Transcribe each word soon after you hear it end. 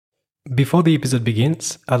Before the episode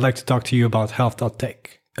begins, I'd like to talk to you about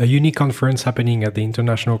Health.tech, a unique conference happening at the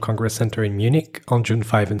International Congress Center in Munich on June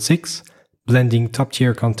 5 and 6, blending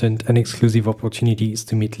top-tier content and exclusive opportunities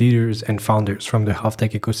to meet leaders and founders from the health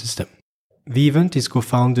tech ecosystem. The event is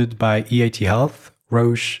co-founded by EIT Health,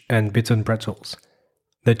 Roche, and Bits and Pretzels,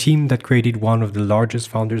 the team that created one of the largest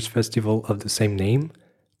founders festival of the same name,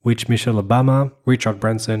 which Michelle Obama, Richard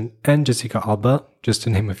Branson, and Jessica Alba, just to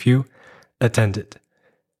name a few, attended.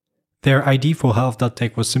 Their idea for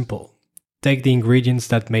Health.tech was simple. Take the ingredients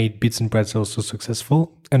that made Bits and Pretzels so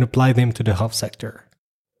successful and apply them to the health sector.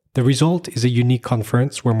 The result is a unique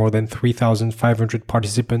conference where more than 3,500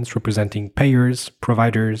 participants representing payers,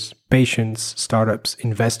 providers, patients, startups,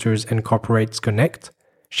 investors, and corporates connect,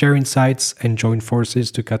 share insights, and join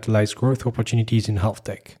forces to catalyze growth opportunities in health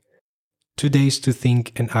tech. 2 days to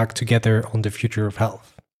think and act together on the future of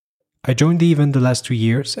health. I joined the event the last 2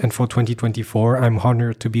 years, and for 2024, I'm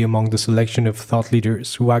honored to be among the selection of thought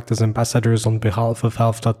leaders who act as ambassadors on behalf of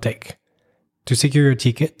Health.tech. To secure your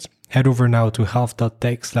ticket, head over now to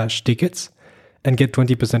health.tech/tickets and get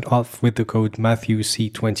 20% off with the code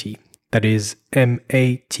MatthewC20. That is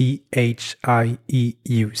MATHIEUC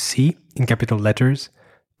in capital letters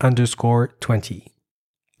 _20.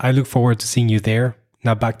 I look forward to seeing you there.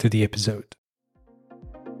 Now back to the episode.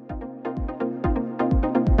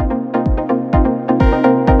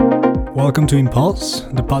 Welcome to Impulse,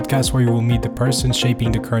 the podcast where you will meet the person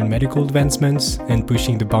shaping the current medical advancements and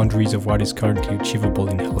pushing the boundaries of what is currently achievable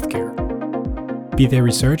in healthcare. Be they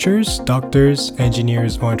researchers, doctors,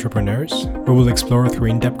 engineers, or entrepreneurs, we will explore through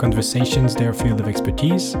in-depth conversations their field of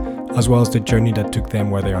expertise, as well as the journey that took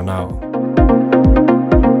them where they are now.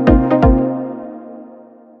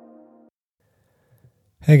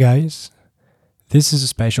 Hey guys, this is a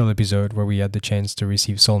special episode where we had the chance to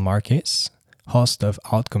receive Saul Marquez, host of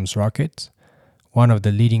Outcomes Rocket, one of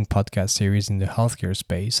the leading podcast series in the healthcare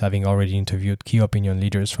space, having already interviewed key opinion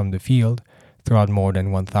leaders from the field throughout more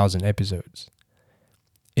than 1,000 episodes.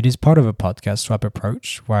 It is part of a podcast swap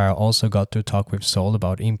approach where I also got to talk with Saul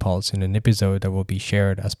about Impulse in an episode that will be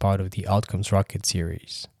shared as part of the Outcomes Rocket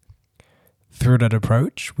series. Through that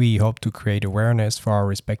approach, we hope to create awareness for our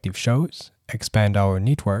respective shows, expand our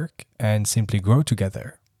network, and simply grow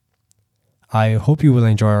together. I hope you will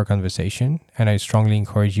enjoy our conversation, and I strongly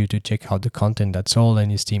encourage you to check out the content that Saul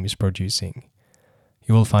and his team is producing.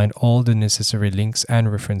 You will find all the necessary links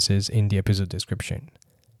and references in the episode description.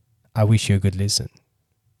 I wish you a good listen.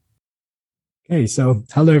 Okay, so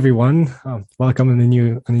hello everyone. Welcome on the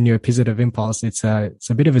new episode of Impulse. It's a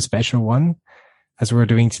bit of a special one, as we're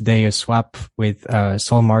doing today a swap with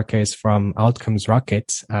Saul Marquez from Outcomes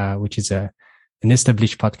Rocket, which is an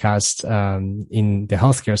established podcast in the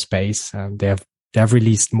healthcare space. They have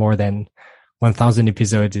released more than 1,000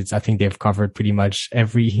 episodes. I think they've covered pretty much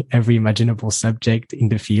every imaginable subject in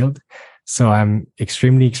the field. So I'm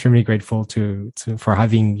extremely grateful for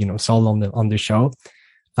having Saul on the show.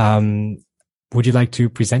 Would you like to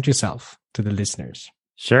present yourself to the listeners?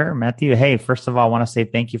 Sure, Matthew. Hey, first of all, I want to say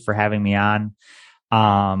thank you for having me on.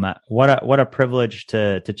 What a privilege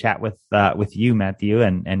to chat with you, Matthew,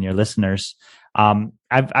 and your listeners. I'm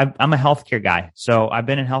a healthcare guy, so I've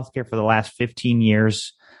been in healthcare for the last 15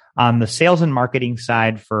 years on the sales and marketing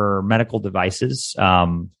side for medical devices.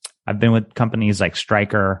 I've been with companies like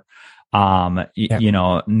Stryker,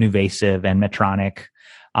 NuVasive and Medtronic.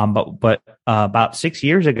 But about 6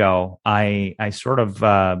 years ago, I sort of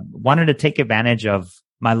wanted to take advantage of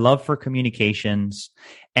my love for communications,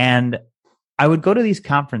 and I would go to these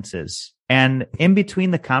conferences, and in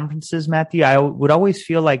between the conferences, Matthew, I would always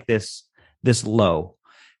feel like this low,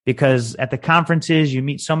 because at the conferences, you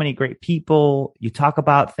meet so many great people, you talk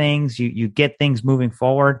about things, you get things moving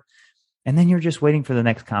forward, and then you're just waiting for the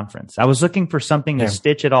next conference. I was looking for something to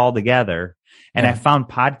stitch it all together, and I found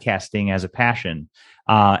podcasting as a passion.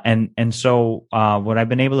 So what I've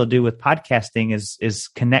been able to do with podcasting is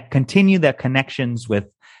continue the connections with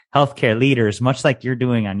healthcare leaders, much like you're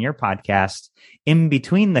doing on your podcast, in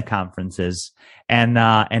between the conferences. And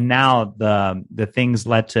now the things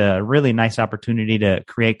led to a really nice opportunity to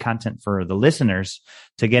create content for the listeners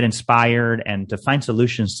to get inspired and to find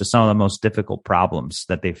solutions to some of the most difficult problems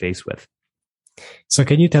that they face with. So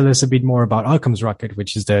can you tell us a bit more about Outcomes Rocket,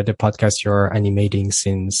 which is the podcast you're animating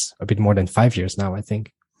since a bit more than 5 years now, I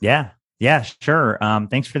think? Yeah, sure.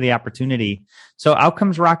 Thanks for the opportunity. So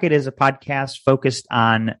Outcomes Rocket is a podcast focused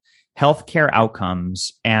on healthcare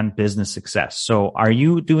outcomes and business success. So are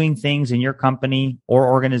you doing things in your company or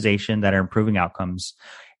organization that are improving outcomes?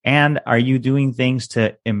 And are you doing things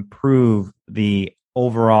to improve the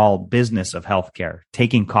overall business of healthcare,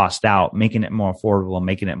 taking cost out, making it more affordable,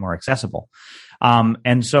 making it more accessible?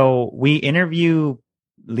 And so we interview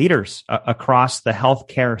leaders across the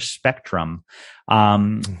healthcare spectrum,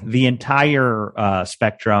 the entire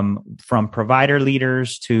spectrum, from provider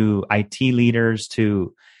leaders to IT leaders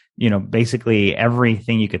to, basically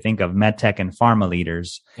everything you could think of, medtech and pharma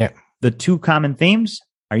leaders. Yeah. The two common themes: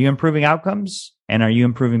 are you improving outcomes, and are you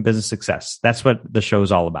improving business success? That's what the show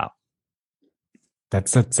is all about.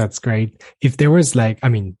 That's great. If there was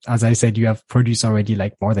as I said, you have produced already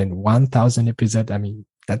more than 1,000 episodes.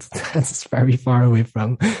 That's very far away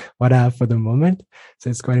from what I have for the moment. So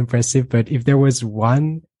it's quite impressive. But if there was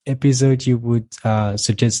one episode you would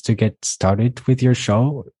suggest to get started with your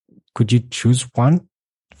show, could you choose one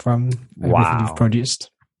from everything you've produced?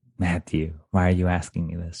 Matthew, why are you asking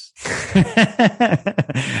me this?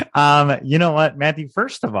 You know what, Matthew?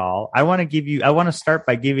 First of all, I want to start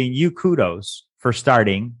by giving you kudos for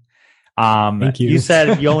starting. Thank you. You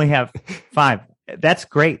said you only have 5. That's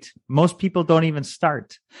great. Most people don't even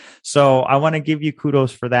start. So I want to give you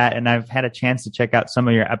kudos for that. And I've had a chance to check out some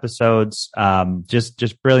of your episodes.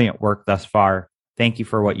 Just brilliant work thus far. Thank you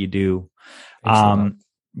for what you do. On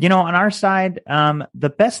our side,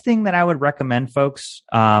 the best thing that I would recommend folks,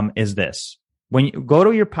 is this. When you go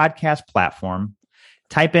to your podcast platform,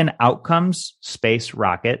 type in outcomes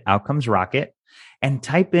rocket, and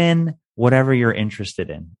type in whatever you're interested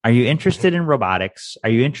in. Are you interested in robotics? Are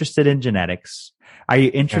you interested in genetics? Are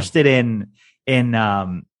you interested in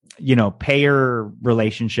payer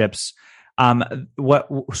relationships?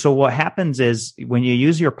 What happens is when you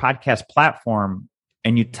use your podcast platform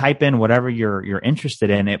and you type in whatever you're interested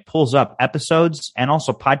in, it pulls up episodes and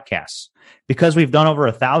also podcasts. Because we've done over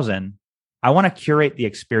 1,000, I want to curate the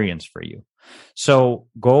experience for you. So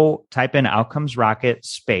go type in outcomes rocket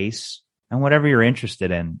space and whatever you're interested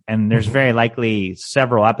in. And there's very likely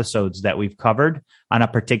several episodes that we've covered on a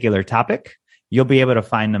particular topic. You'll be able to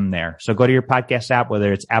find them there. So go to your podcast app,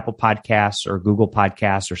 whether it's Apple Podcasts or Google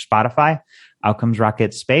Podcasts or Spotify, Outcomes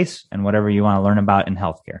Rocket Space, and whatever you want to learn about in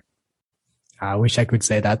healthcare. I wish I could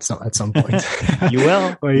say that at some point. You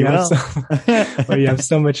will. Where you have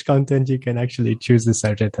so much content, you can actually choose the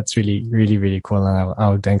subject. That's really, really, really cool. And I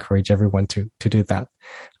would encourage everyone to do that.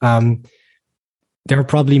 There are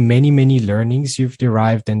probably many, many learnings you've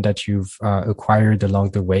derived and that you've acquired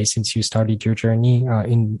along the way since you started your journey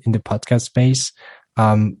in the podcast space.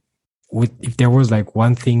 If there was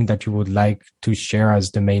one thing that you would like to share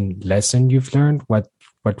as the main lesson you've learned, what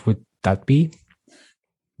would that be?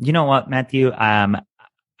 You know what, Matthew?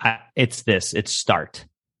 It's start.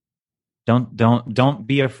 Don't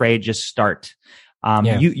be afraid. Just start.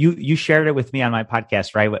 You shared it with me on my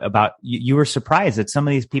podcast, right? About you were surprised that some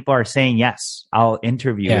of these people are saying, yes, I'll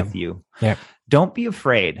interview with you. Yeah. Don't be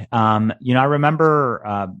afraid. I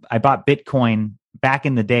remember, I bought Bitcoin back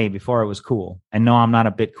in the day before it was cool. And no, I'm not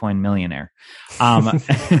a Bitcoin millionaire. But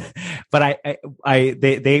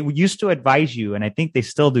they used to advise you, and I think they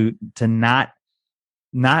still do, to not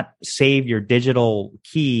save your digital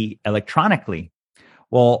key electronically.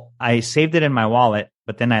 Well, I saved it in my wallet,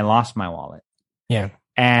 but then I lost my wallet. Yeah.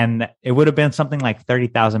 And it would have been something like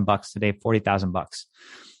 $30,000 today,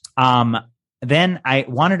 $40,000. Then I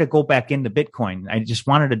wanted to go back into Bitcoin. I just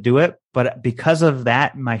wanted to do it. But because of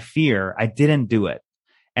that, my fear, I didn't do it.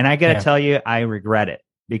 And I got to tell you, I regret it,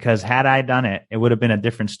 because had I done it, it would have been a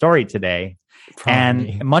different story today.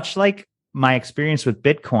 Probably. And much like my experience with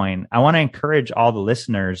Bitcoin, I want to encourage all the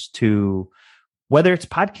listeners to, whether it's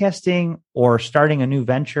podcasting or starting a new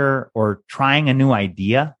venture or trying a new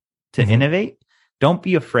idea to innovate, don't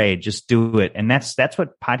be afraid. Just do it. And that's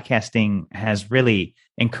what podcasting has really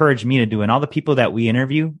encouraged me to do. And all the people that we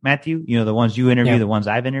interview, Matthew, the ones you interview, the ones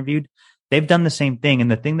I've interviewed, they've done the same thing.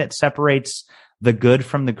 And the thing that separates the good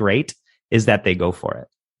from the great is that they go for it.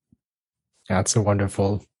 That's a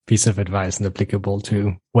wonderful piece of advice and applicable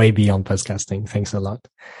to way beyond podcasting. Thanks a lot.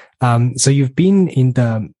 So you've been in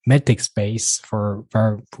the medtech space for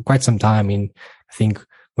quite some time, I think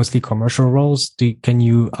mostly commercial roles. Can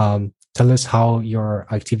you tell us how your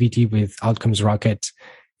activity with Outcomes Rocket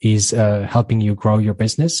is helping you grow your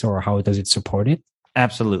business, or how does it support it?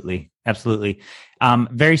 Absolutely.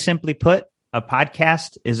 Very simply put, a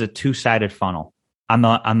podcast is a two-sided funnel. On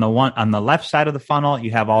the left side of the funnel,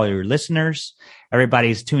 you have all your listeners.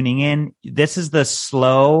 Everybody's tuning in. This is the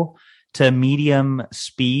slow to medium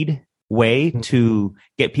speed way to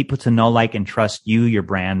get people to know, like, and trust you, your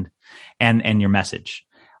brand, and your message.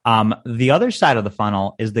 The other side of the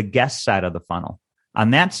funnel is the guest side of the funnel.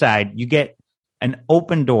 On that side, you get an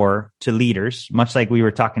open door to leaders, much like we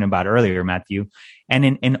were talking about earlier, Matthew. And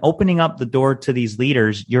in opening up the door to these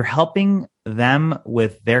leaders, you're helping them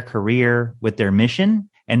with their career, with their mission,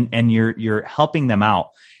 and you're helping them out.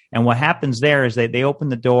 And what happens there is they open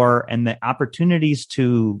the door and the opportunities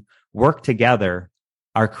to work together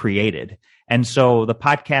are created. And so the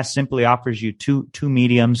podcast simply offers you two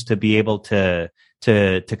mediums to be able to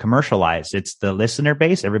commercialize. It's the listener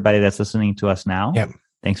base, everybody that's listening to us now. Yep.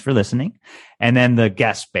 Thanks for listening. And then the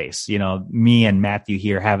guest base, me and Matthew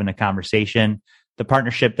here having a conversation. The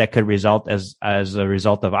partnership that could result as a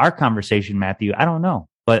result of our conversation, Matthew, I don't know,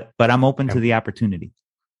 but I'm open to the opportunity.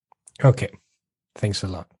 Okay. Thanks a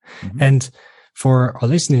lot. Mm-hmm. And for our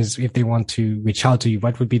listeners, if they want to reach out to you,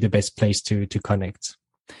 what would be the best place to connect?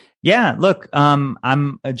 Yeah, look,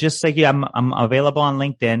 I'm just like you. I'm available on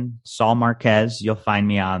LinkedIn, Saul Marquez. You'll find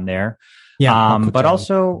me on there. Yeah, but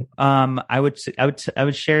also, I would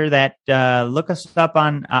share that, look us up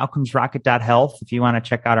on outcomesrocket.health if you want to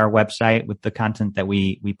check out our website with the content that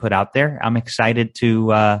we put out there. I'm excited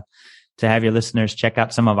to have your listeners check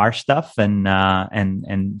out some of our stuff and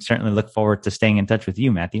certainly look forward to staying in touch with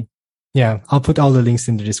you, Matthew. Yeah, I'll put all the links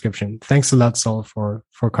in the description. Thanks a lot, Saul, for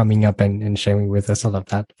coming up and sharing with us all of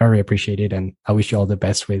that. Very appreciated. And I wish you all the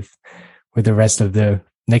best with the rest of the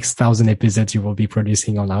next 1,000 episodes you will be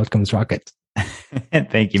producing on Outcomes Rocket.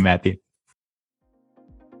 Thank you, Matthew.